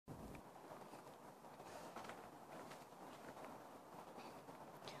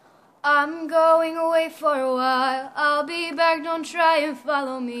I'm going away for a while. I'll be back, don't try and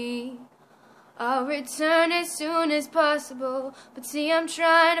follow me. I'll return as soon as possible, but see, I'm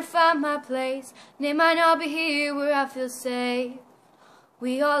trying to find my place, and it might not be here where I feel safe.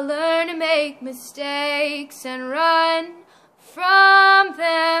 We all learn to make mistakes and run from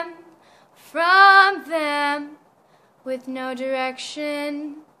them, with no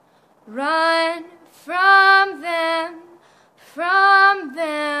direction. Run from them,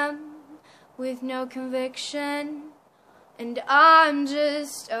 with no conviction. And I'm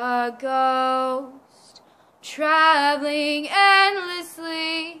just a ghost, traveling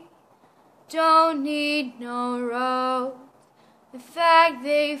endlessly, don't need no road. In fact,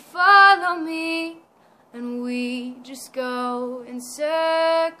 they follow me, and we just go in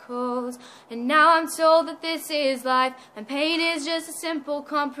circles. And now I'm told that this is life, and pain is just a simple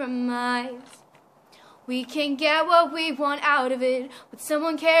compromise. We can get what we want out of it. Would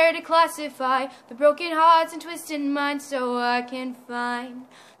someone care to classify the broken hearts and twisted minds, so I can find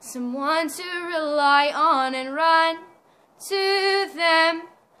someone to rely on and run to them,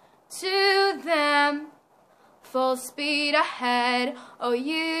 full speed ahead. Oh,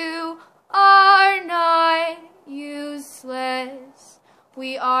 you are not useless.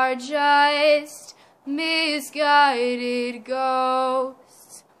 We are just misguided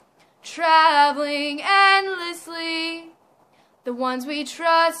ghosts, traveling endlessly. The ones we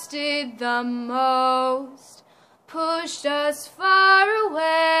trusted the most pushed us far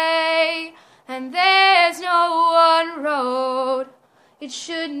away, and there's no one road. It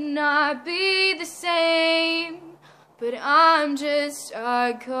should not be the same, but I'm just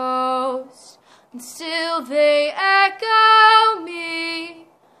a ghost, and still they echo me.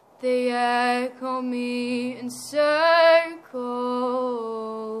 They echo me in circles.